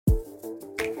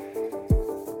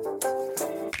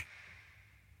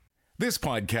This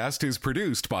podcast is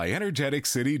produced by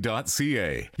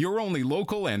energeticcity.ca, your only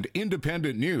local and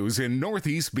independent news in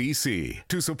Northeast BC.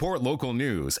 To support local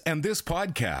news and this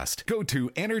podcast, go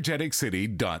to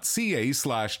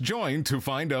energeticcity.ca/join to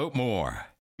find out more.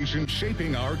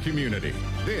 Shaping our community.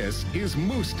 This is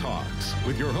Moose Talks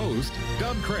with your host,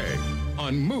 Doug Craig,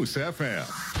 on Moose FM.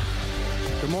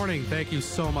 Good morning. Thank you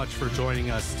so much for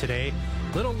joining us today.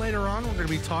 A little later on, we're going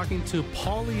to be talking to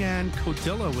Polly-Ann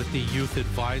Codilla with the Youth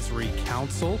Advisory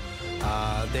Council.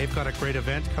 They've got a great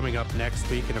event coming up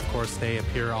next week, and of course, they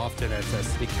appear often at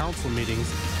city council meetings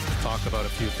to talk about a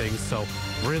few things, so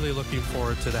really looking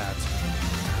forward to that.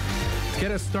 To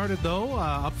get us started, though,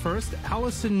 up first,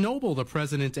 Alison Noble, the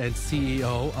president and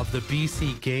CEO of the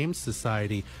BC Games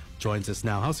Society, joins us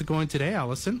now. How's it going today,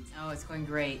 Alison? Oh, it's going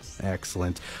great.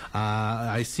 Excellent.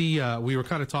 I see we were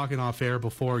kind of talking off air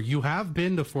before. You have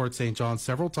been to Fort St. John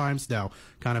several times now,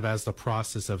 kind of as the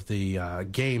process of the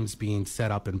games being set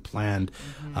up and planned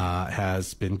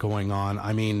has been going on.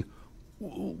 I mean,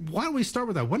 why don't we start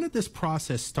with that? When did this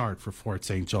process start for Fort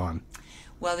St. John?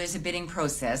 Well, there's a bidding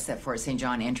process that Fort St.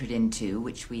 John entered into,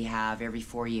 which we have every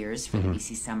 4 years for the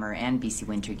BC Summer and BC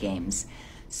Winter Games.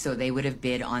 So they would have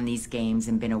bid on these games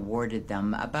and been awarded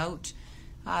them about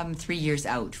 3 years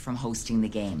out from hosting the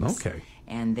games. Okay.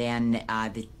 And then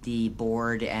the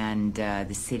board and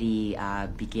the city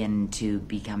begin to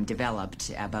become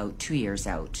developed about 2 years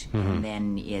out. And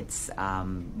then its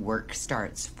work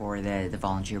starts for the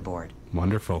volunteer board.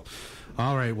 Wonderful.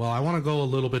 All right. Well, I want to go a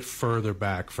little bit further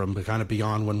back from the kind of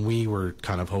beyond when we were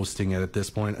kind of hosting it at this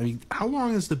point. I mean, how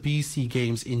long has the BC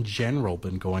Games in general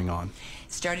been going on?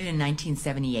 Started in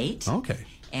 1978. Okay.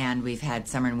 And we've had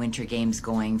summer and winter games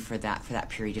going for that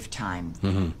period of time.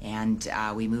 And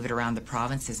we move it around the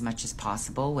province as much as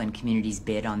possible. When communities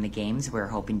bid on the games, we're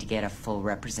hoping to get a full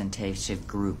representative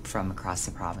group from across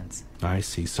the province. I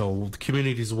see. So the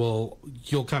communities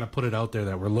you'll kind of put it out there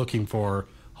that we're looking for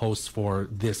hosts for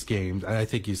this game. I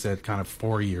think you said kind of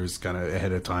 4 years kind of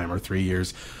ahead of time or 3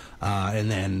 years. And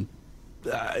then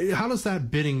how does that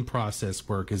bidding process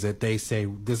work? Is it they say,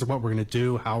 this is what we're going to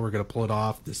do, how we're going to pull it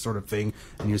off, this sort of thing,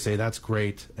 and you say, that's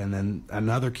great, and then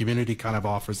another community kind of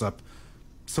offers up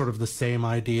sort of the same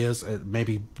ideas,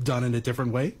 maybe done in a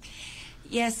different way?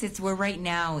 Yes, we're right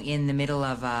now in the middle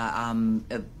of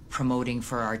promoting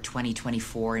for our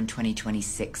 2024 and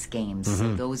 2026 games.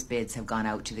 So those bids have gone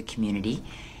out to the community.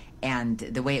 And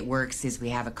the way it works is we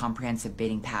have a comprehensive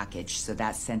bidding package. So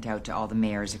that's sent out to all the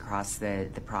mayors across the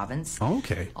province.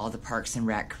 Okay. All the Parks and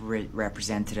Rec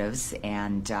representatives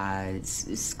and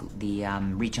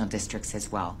the regional districts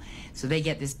as well. So they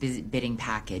get this bidding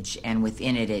package, and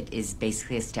within it is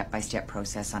basically a step-by-step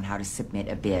process on how to submit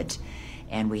a bid.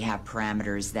 And we have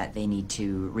parameters that they need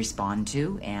to respond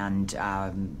to and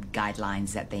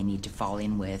guidelines that they need to fall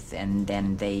in with, and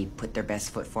then they put their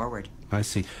best foot forward. I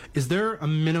see. Is there a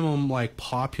minimum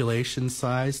population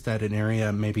size that an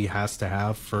area maybe has to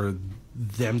have for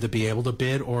them to be able to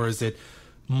bid, or is it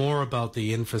more about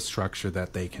the infrastructure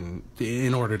that they can,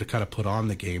 in order to kind of put on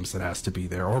the games, that has to be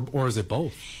there, or is it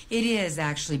both? It is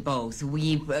actually both.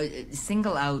 We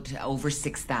single out over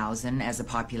 6,000 as a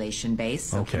population base,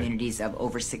 so communities of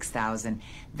over 6,000.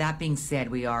 That being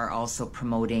said, we are also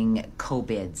promoting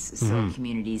co-bids, so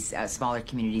communities, smaller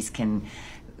communities can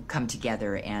come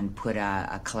together and put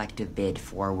a collective bid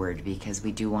forward, because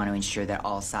we do want to ensure that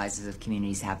all sizes of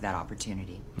communities have that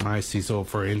opportunity. I see. So,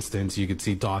 for instance, you could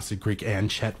see Dawson Creek and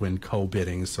Chetwynd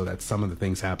co-bidding, so that some of the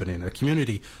things happen in a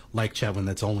community like Chetwynd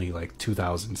that's only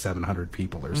 2,700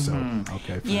 people or so.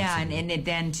 Okay. Yeah, and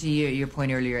then to your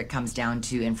point earlier, it comes down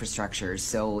to infrastructure.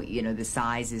 So, the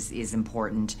size is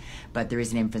important, but there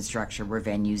is an infrastructure where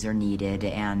venues are needed,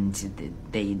 and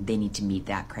they need to meet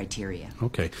that criteria.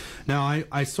 Okay. Now,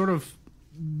 I sort of,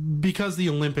 because the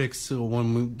Olympics,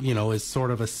 is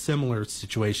sort of a similar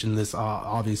situation, this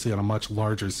obviously on a much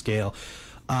larger scale,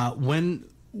 when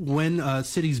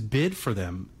cities bid for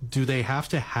them, do they have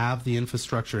to have the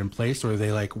infrastructure in place, or are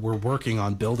they we're working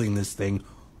on building this thing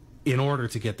in order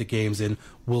to get the games in?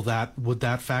 Would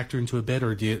that factor into a bid,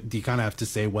 or do you kind of have to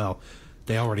say, well,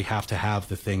 they already have to have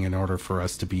the thing in order for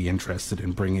us to be interested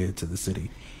in bringing it to the city?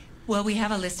 Well, we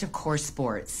have a list of core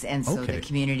sports, and so the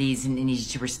communities need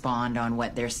to respond on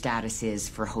what their status is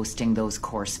for hosting those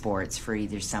core sports for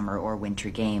either summer or winter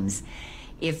games.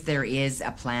 If there is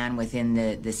a plan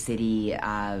within the city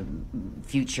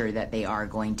future that they are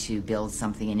going to build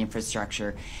something in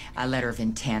infrastructure, a letter of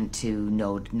intent to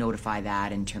notify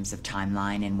that in terms of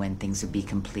timeline and when things would be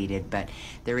completed. But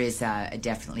there is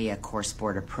definitely a core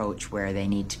sport approach where they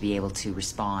need to be able to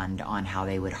respond on how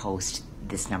they would host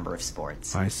this number of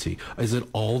sports. I see. Is it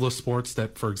all the sports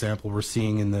that, for example, we're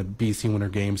seeing in the BC Winter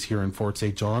Games here in Fort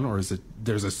St. John, or is it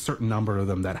there's a certain number of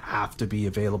them that have to be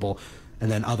available,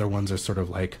 and then other ones are sort of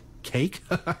like cake?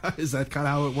 Is that kind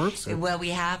of how it works? Or? Well, we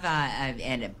have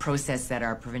a process that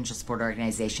our provincial sport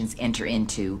organizations enter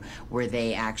into where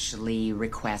they actually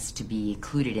request to be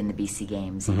included in the BC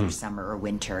Games, either summer or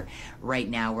winter. Right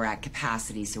now we're at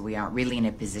capacity, so we aren't really in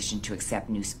a position to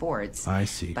accept new sports. I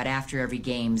see. But after every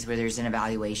games, where there's an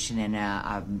evaluation and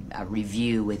a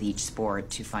review with each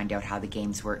sport to find out how the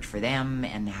games worked for them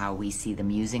and how we see them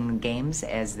using the games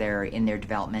as they're in their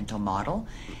developmental model.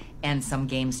 And some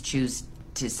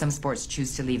sports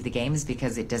choose to leave the games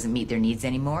because it doesn't meet their needs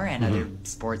anymore, and other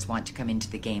sports want to come into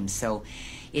the games. So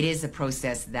it is a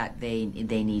process that they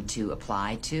need to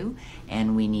apply to,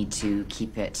 and we need to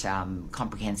keep it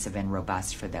comprehensive and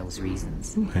robust for those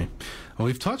reasons. Okay. Well,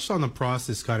 we've touched on the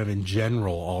process kind of in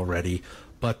general already,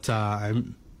 but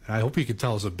I hope you could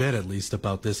tell us a bit at least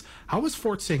about this. How was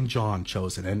Fort St. John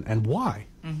chosen, and why?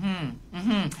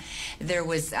 There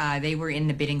was they were in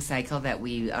the bidding cycle that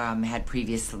we had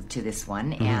previous to this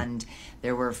one, and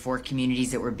there were 4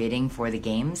 communities that were bidding for the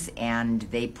games, and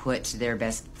they put their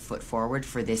best foot forward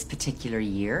for this particular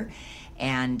year.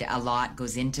 And a lot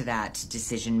goes into that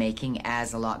decision making,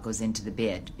 as a lot goes into the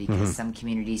bid, because some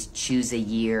communities choose a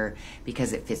year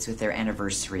because it fits with their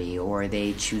anniversary, or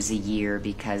they choose a year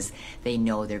because they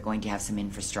know they're going to have some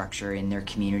infrastructure in their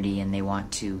community and they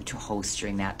want to host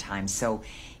during that time. So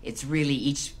it's really,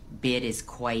 each bid is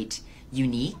quite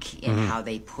unique in how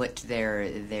they put their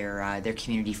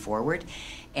community forward.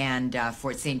 And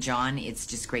Fort St. John, it's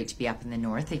just great to be up in the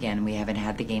north again. We haven't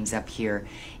had the games up here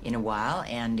in a while,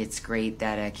 and it's great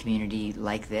that a community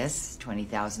like this,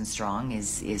 20,000 strong,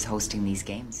 is hosting these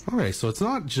games. Okay, so it's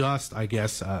not just, I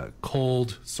guess, a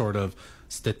cold sort of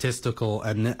statistical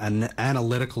and an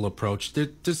analytical approach.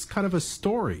 There's kind of a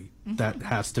story that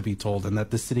has to be told and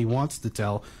that the city wants to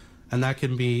tell. And that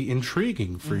can be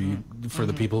intriguing for you, for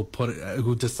the people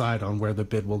who decide on where the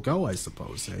bid will go, I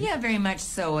suppose. Eh? Yeah, very much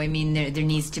so. I mean, there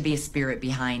needs to be a spirit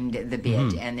behind the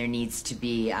bid, and there needs to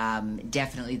be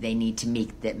definitely they need to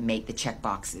make the check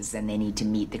boxes, and they need to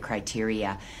meet the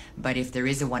criteria. But if there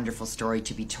is a wonderful story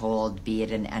to be told, be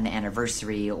it an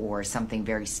anniversary or something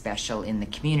very special in the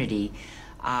community,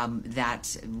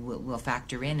 that will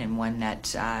factor in, and one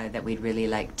that we'd really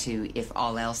like to, if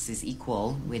all else is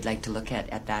equal, we'd like to look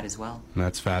at that as well.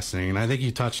 That's fascinating. And I think you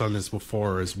touched on this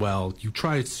before as well. You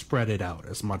try to spread it out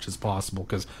as much as possible,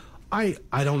 because I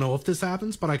don't know if this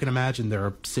happens, but I can imagine there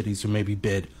are cities who maybe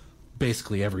bid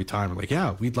basically every time. Like,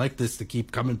 yeah, we'd like this to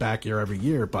keep coming back here every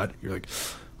year, but you're like,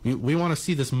 we want to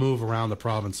see this move around the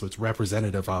province so it's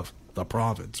representative of the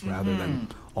province rather than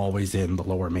always in the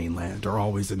lower mainland or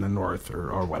always in the north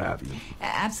or what have you.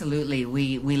 Absolutely.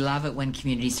 We love it when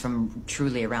communities from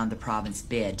truly around the province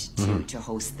bid to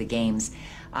host the games.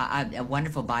 A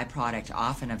wonderful byproduct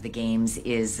often of the games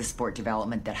is the sport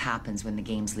development that happens when the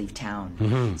games leave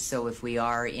town. So if we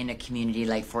are in a community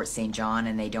like Fort St. John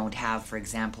and they don't have, for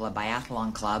example, a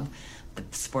biathlon club, the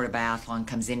sport of biathlon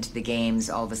comes into the games,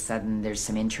 all of a sudden there's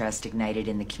some interest ignited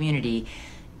in the community.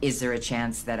 Is there a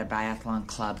chance that a biathlon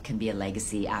club can be a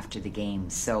legacy after the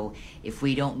games? So if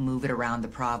we don't move it around the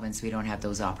province, we don't have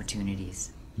those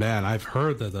opportunities. Man, I've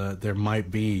heard that there might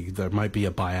be a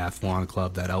biathlon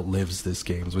club that outlives this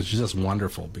games, which is just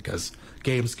wonderful, because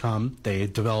games come, they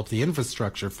develop the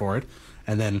infrastructure for it,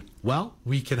 and then, well,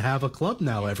 we can have a club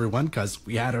now, everyone, because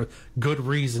we had a good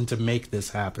reason to make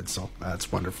this happen. So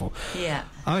that's wonderful. Yeah.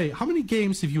 How many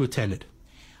games have you attended?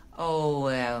 Oh,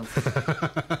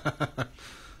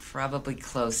 probably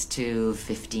close to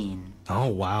 15. Oh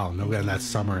wow! No, and that's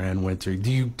summer and winter.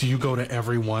 Do you go to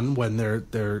every one when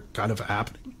they're kind of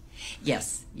happening?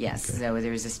 Yes. Okay. So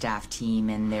there's a staff team,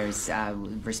 and there's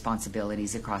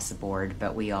responsibilities across the board,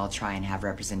 but we all try and have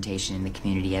representation in the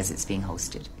community as it's being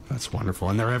hosted. That's wonderful.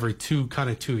 And they're every 2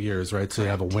 years, right? So you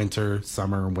have a winter,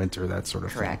 summer, winter, that sort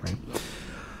of thing, right?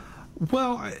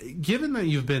 Well, given that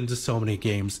you've been to so many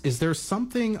games, is there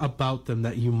something about them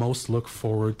that you most look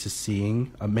forward to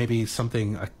seeing? Maybe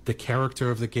something, the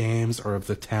character of the games or of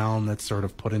the town that's sort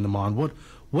of putting them on?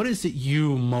 What is it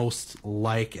you most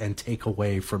like and take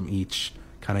away from each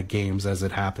kind of games as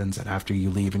it happens and after you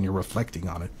leave and you're reflecting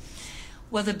on it?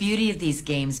 Well, the beauty of these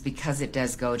games, because it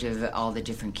does go to all the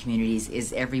different communities,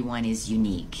 is everyone is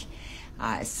unique.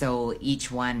 So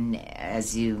each one,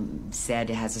 as you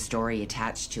said, has a story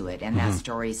attached to it, and that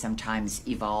story sometimes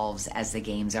evolves as the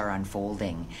games are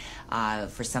unfolding.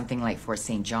 For something like Fort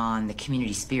St. John, the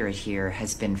community spirit here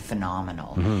has been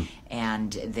phenomenal.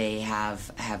 and they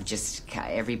have just,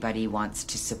 everybody wants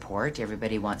to support,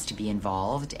 everybody wants to be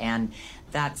involved, and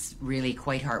that's really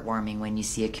quite heartwarming when you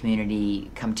see a community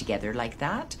come together like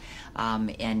that.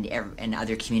 And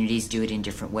other communities do it in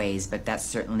different ways, but that's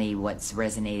certainly what's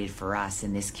resonated for us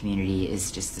in this community,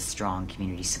 is just the strong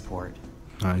community support.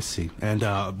 I see. And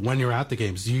when you're at the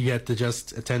games, do you get to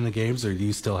just attend the games, or do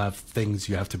you still have things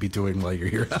you have to be doing while you're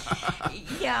here?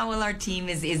 Yeah, well, our team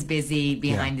is busy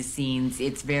behind the scenes.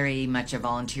 It's very much a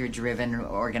volunteer-driven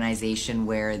organization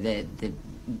where the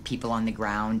people on the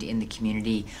ground in the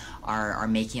community are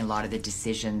making a lot of the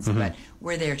decisions, but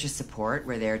we're there to support,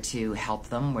 we're there to help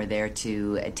them, we're there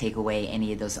to take away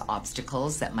any of those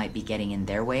obstacles that might be getting in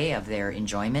their way of their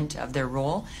enjoyment of their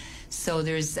role. So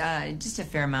there's just a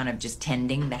fair amount of just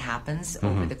tending that happens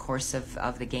over the course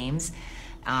of the games.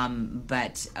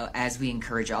 But as we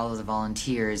encourage all of the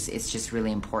volunteers, it's just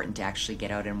really important to actually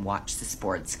get out and watch the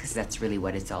sports, because that's really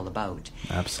what it's all about.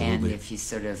 Absolutely. And if you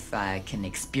sort of can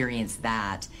experience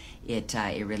that, it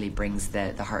really brings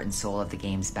the heart and soul of the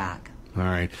games back. All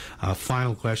right.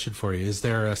 Final question for you. Is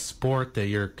there a sport that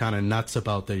you're kind of nuts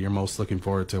about that you're most looking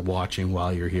forward to watching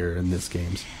while you're here in this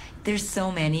games? There's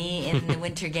so many in the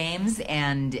Winter Games,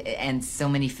 and so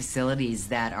many facilities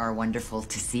that are wonderful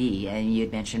to see. And you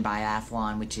had mentioned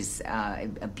biathlon, which is a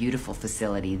beautiful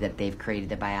facility that they've created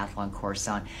the biathlon course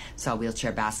on. Saw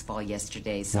wheelchair basketball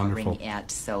yesterday, saw ringette.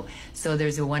 So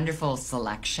there's a wonderful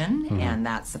selection, and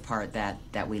that's the part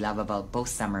that we love about both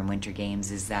Summer and Winter Games,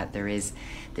 is that there is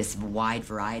this wide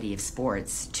variety of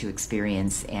sports to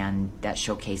experience, and that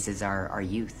showcases our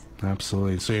youth.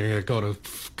 Absolutely. So you're going to go to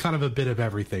kind of a bit of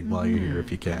everything while you're here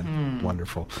if you can.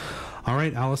 Wonderful. All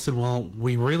right, Allison, well,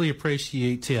 we really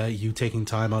appreciate you taking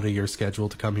time out of your schedule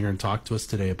to come here and talk to us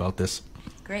today about this.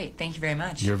 Great. Thank you very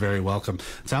much. You're very welcome.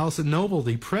 It's Allison Noble,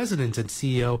 the president and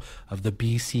CEO of the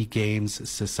BC Games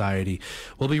Society.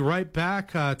 We'll be right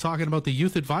back talking about the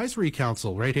Youth Advisory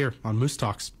Council right here on Moose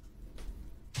Talks.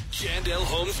 Chandel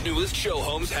Homes' newest show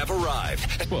homes have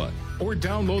arrived. Or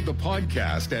download the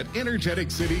podcast at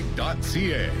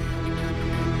energeticcity.ca.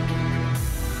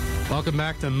 Welcome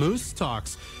back to Moose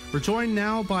Talks. We're joined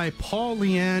now by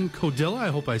Paul-Leanne Codilla, I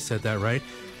hope I said that right,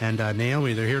 and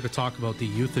Naomi. They're here to talk about the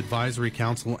Youth Advisory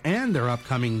Council and their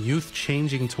upcoming Youth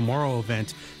Changing Tomorrow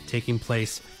event taking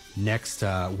place next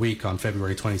week on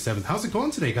February 27th. How's it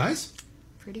going today, guys?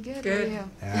 Pretty good. Good. How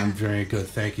are you? I'm very good.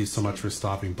 Thank you so much for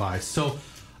stopping by. So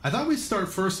I thought we'd start,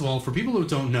 first of all, for people who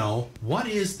don't know, what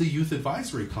is the Youth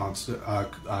Advisory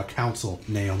Council,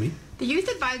 Naomi? The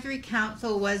Youth Advisory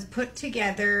Council was put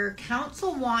together.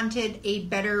 Council wanted a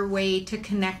better way to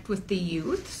connect with the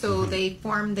youth, so they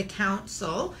formed the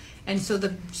council. And so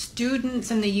the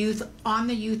students and the youth on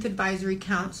the Youth Advisory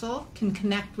Council can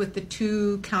connect with the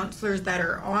two counselors that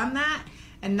are on that.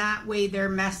 And that way their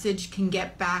message can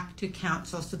get back to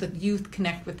council. So the youth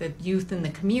connect with the youth in the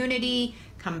community,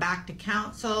 come back to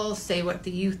council, say what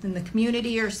the youth in the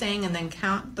community are saying, and then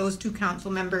those two council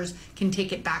members can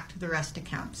take it back to the rest of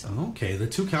council. Okay, the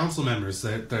two council members,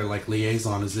 they're like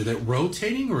liaison. Is it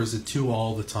rotating, or is it two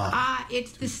all the time?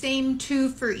 It's the same two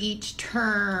for each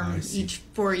term, each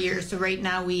 4 years. So right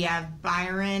now we have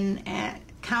Byron and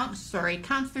Councillor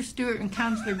Stewart and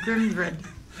Councillor Grimsrud.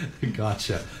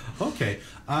 Gotcha. Okay.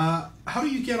 How do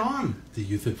you get on the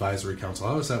Youth Advisory Council?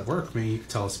 How does that work? Maybe you can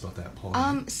tell us about that,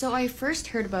 Paul. So I first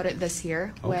heard about it this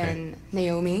year when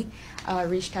Naomi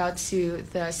reached out to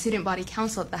the student body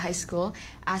council at the high school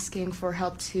asking for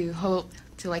help to help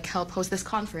host this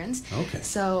conference. Okay.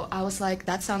 So I was like,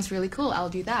 that sounds really cool. I'll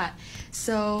do that.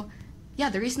 So yeah,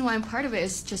 the reason why I'm part of it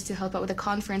is just to help out with the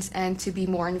conference and to be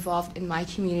more involved in my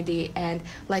community. And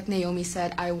like Naomi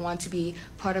said, I want to be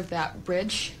part of that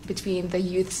bridge between the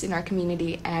youths in our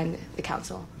community and the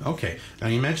council. Okay. Now,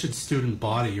 you mentioned student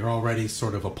body. You're already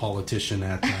sort of a politician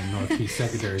at Northeast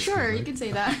Secondary School. Sure, right? you can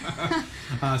say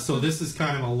that. So this is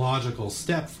kind of a logical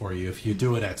step for you. If you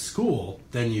do it at school,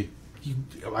 then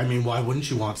I mean, why wouldn't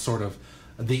you want sort of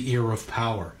the ear of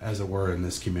power, as it were, in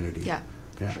this community? Yeah.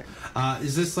 Yeah. Sure.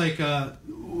 Is this like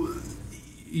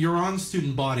you're on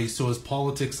student body, so is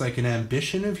politics like an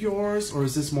ambition of yours, or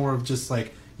is this more of just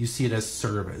like you see it as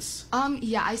service?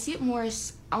 Yeah, I see it more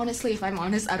as, honestly, if I'm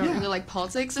honest, I don't really like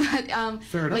politics, but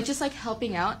Fair enough. like just like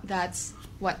helping out, that's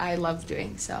what I love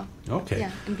doing. So Okay.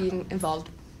 yeah, and being involved.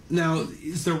 Now,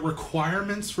 is there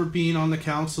requirements for being on the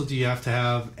council? Do you have to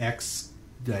have X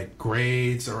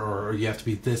grades, or you have to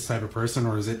be this type of person,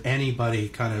 or is it anybody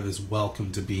kind of is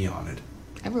welcome to be on it?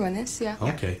 Everyone is, yeah.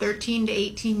 Okay. 13 to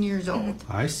 18 years old.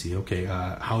 I see. Okay.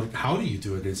 How do you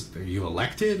do it? Are you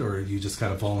elected, or you just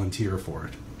kind of volunteer for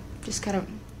it? Just kind of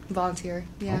volunteer.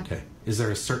 Yeah. Okay. Is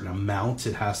there a certain amount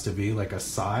it has to be, like a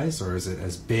size, or is it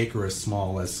as big or as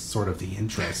small as sort of the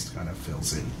interest kind of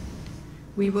fills in?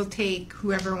 We will take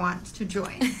whoever wants to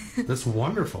join. That's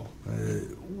wonderful.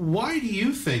 Why do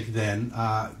you think then,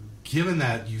 given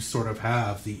that you sort of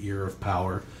have the ear of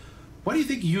power, why do you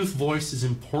think youth voice is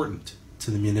important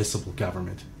to the municipal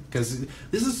government? Because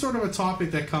this is sort of a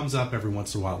topic that comes up every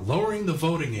once in a while. Lowering the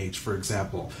voting age, for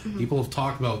example. Mm-hmm. People have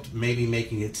talked about maybe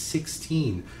making it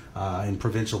 16 in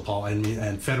provincial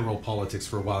and federal politics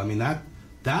for a while. I mean, that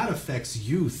affects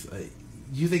youth.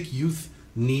 You think youth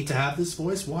need to have this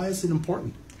voice? Why is it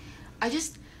important?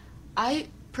 I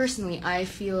personally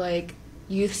feel like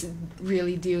youths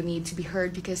really do need to be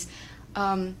heard because,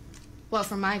 well,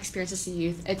 from my experience as a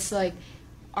youth, it's like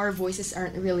our voices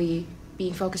aren't really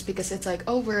being focused because it's like,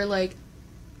 oh, we're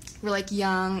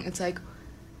young. It's like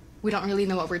we don't really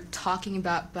know what we're talking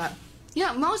about, but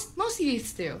most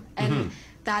youths do, and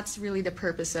that's really the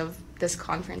purpose of this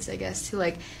conference, I guess, to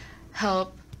like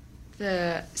help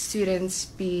the students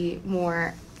be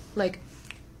more like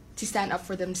to stand up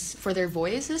for them, for their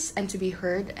voices, and to be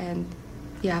heard. And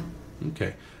yeah.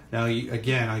 Okay. Now,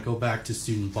 again, I go back to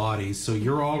student bodies. So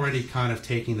you're already kind of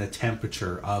taking the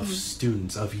temperature of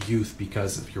students, of youth,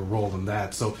 because of your role in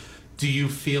that. So do you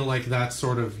feel like that's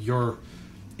sort of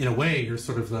in a way, you're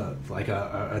sort of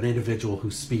an individual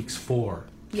who speaks for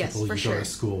people you go to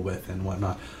school with and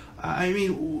whatnot? I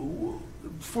mean,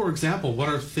 for example, what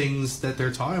are things that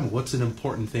they're talking about? What's an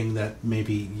important thing that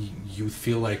maybe you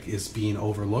feel like is being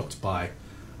overlooked by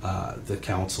the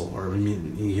council or the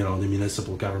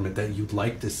municipal government that you'd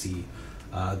like to see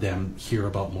them hear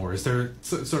about more? Is there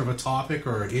sort of a topic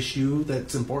or an issue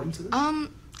that's important to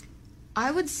them?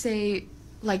 I would say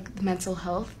like mental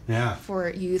health for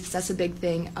youth. That's a big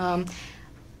thing.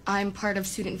 I'm part of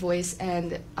Student Voice,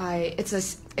 and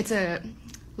it's a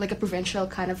like a provincial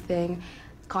kind of thing,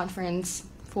 conference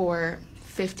for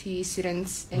 50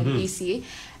 students in BC,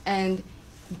 and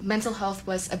mental health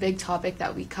was a big topic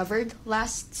that we covered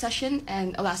last session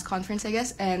and last conference, I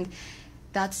guess, and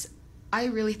I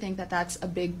really think that's a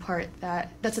big part,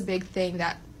 that's a big thing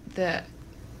that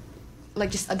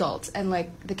just adults and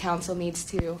like the council needs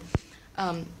to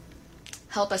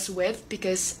help us with,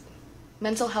 because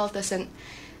mental health doesn't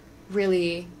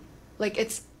really, like,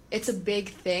 it's a big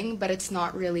thing, but it's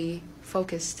not really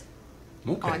focused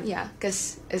on,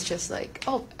 because it's just like,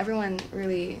 oh, everyone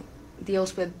really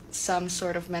deals with some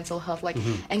sort of mental health, like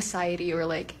anxiety or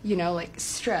like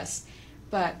stress,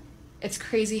 but it's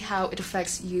crazy how it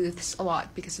affects youths a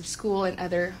lot because of school and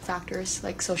other factors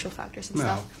like social factors and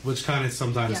stuff, which kind of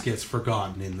sometimes gets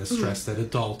forgotten in the stress that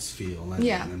adults feel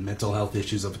and mental health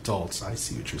issues of adults. I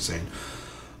see what you're saying.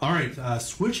 All right,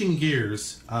 switching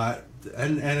gears,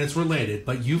 and it's related,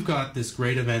 but you've got this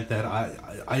great event that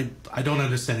I don't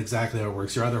understand exactly how it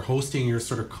works. You're either hosting or you're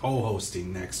sort of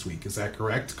co-hosting next week. Is that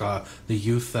correct? The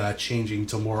Youth Changing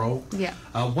Tomorrow? Yeah.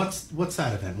 What's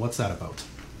that event? What's that about?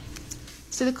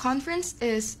 So the conference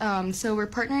is, so we're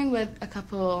partnering with a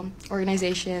couple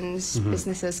organizations,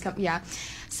 businesses,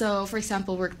 So, for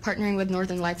example, we're partnering with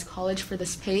Northern Lights College for the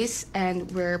space,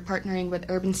 and we're partnering with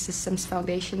Urban Systems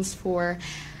Foundations for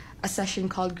a session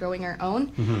called Growing Our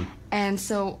Own. And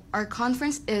so our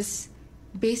conference is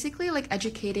basically like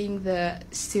educating the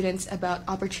students about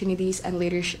opportunities and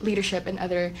leadership and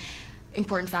other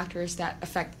important factors that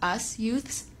affect us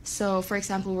youths. So, for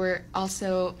example, we're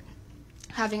also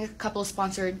having a couple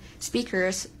sponsored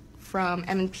speakers from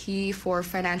M&P for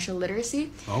financial literacy.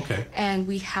 Okay. And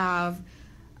we have,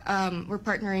 we're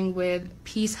partnering with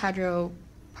Peace Hydro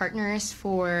Partners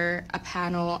for a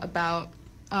panel about,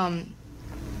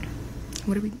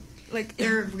 what do we, like...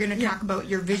 We're going to talk about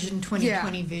your Vision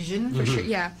 2020 vision. For sure,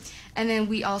 yeah. And then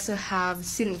we also have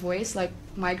Student Voice, like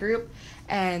my group,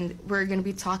 and we're going to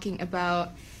be talking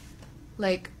about,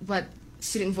 like, what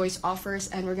Student Voice offers,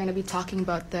 and we're going to be talking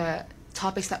about the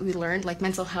topics that we learned, like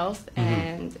mental health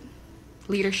and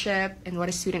leadership and what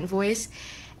is Student Voice.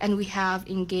 And we have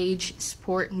Engage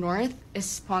Sport North is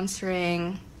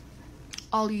sponsoring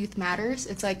All Youth Matters.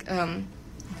 It's like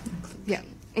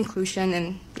inclusion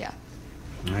and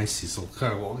I see. So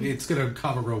it's going to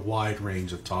cover a wide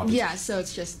range of topics. Yeah, so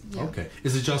it's just okay.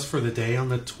 Is it just for the day on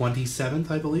the 27th,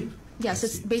 I believe? Yeah, so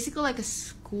it's basically like a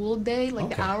school day, like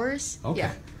the hours. Okay.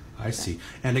 Yeah. I see.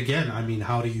 And again, I mean,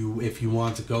 how do you, if you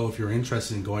want to go, if you're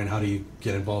interested in going, how do you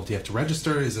get involved? Do you have to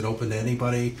register? Is it open to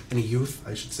anybody, any youth,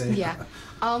 I should say? Yeah.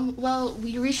 Well,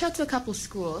 we reached out to a couple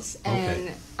schools,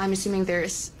 and I'm assuming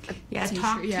there's a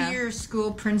talk to your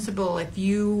school principal. If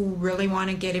you really want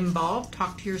to get involved,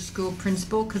 talk to your school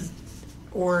principal, because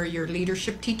or your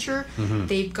leadership teacher.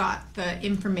 They've got the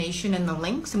information and the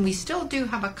links, and we still do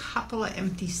have a couple of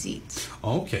empty seats.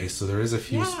 Okay, so there is a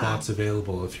few spots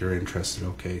available if you're interested.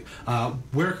 Okay.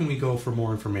 Where can we go for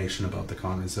more information about the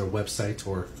con? Is there a website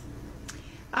or...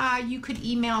 You could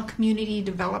email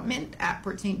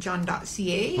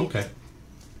communitydevelopment@portstjohn.ca. Okay.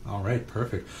 All right,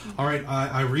 perfect. All right,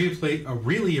 I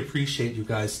really appreciate you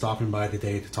guys stopping by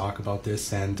today to talk about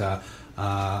this, and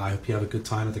I hope you have a good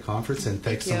time at the conference, and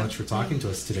thanks so much for talking to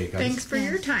us today, guys. Thanks for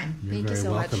your time. You're very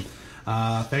welcome.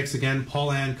 Thanks again,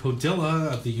 Paul-Ann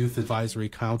Codilla of the Youth Advisory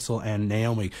Council, and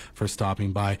Naomi for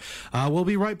stopping by. We'll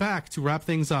be right back to wrap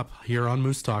things up here on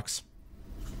Moose Talks.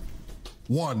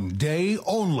 One day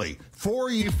only for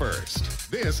you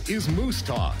first. This is Moose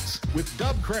Talks with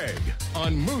Dub Craig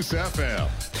on Moose FM.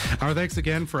 Our thanks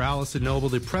again for Allison Noble,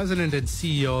 the President and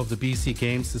CEO of the BC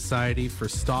Games Society, for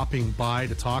stopping by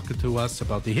to talk to us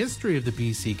about the history of the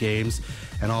BC Games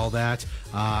and all that.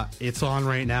 It's on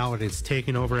right now, and it's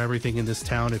taking over everything in this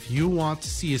town. If you want to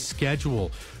see a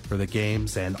schedule for the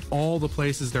games and all the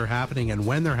places they're happening and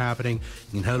when they're happening,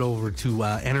 you can head over to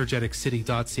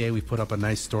energeticcity.ca. We put up a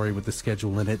nice story with the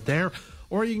schedule in it there.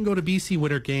 Or you can go to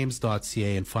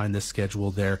bcwintergames.ca and find the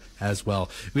schedule there as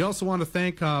well. We also want to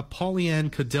thank Polly-Ann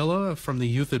Codilla from the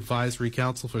Youth Advisory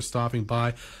Council for stopping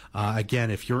by.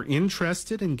 Again, if you're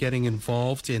interested in getting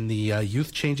involved in the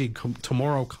Youth Changing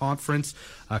Tomorrow conference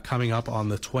coming up on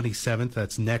the 27th,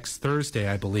 that's next Thursday,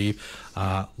 I believe,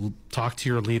 talk to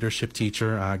your leadership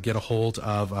teacher, get a hold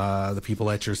of the people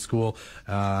at your school,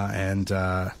 and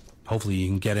hopefully you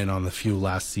can get in on the few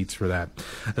last seats for that.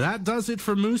 That does it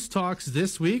for Moose Talks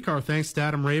this week. Our thanks to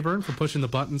Adam Rayburn for pushing the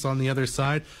buttons on the other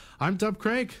side. I'm Dub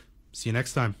Craig. See you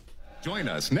next time. Join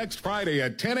us next Friday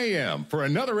at 10 a.m. for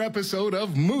another episode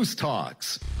of Moose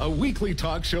Talks, a weekly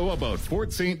talk show about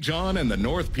Fort St. John and the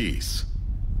North Peace.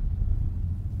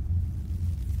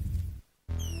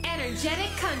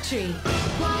 Energetic Country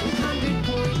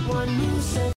 100.1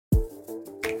 Moose.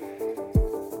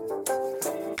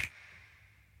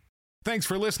 Thanks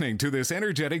for listening to this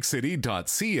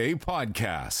energeticcity.ca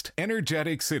podcast.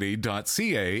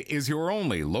 Energeticcity.ca is your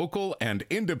only local and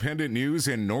independent news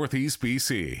in Northeast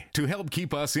BC. To help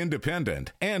keep us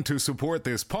independent and to support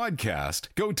this podcast,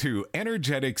 go to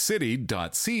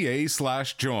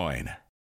energeticcity.ca/join.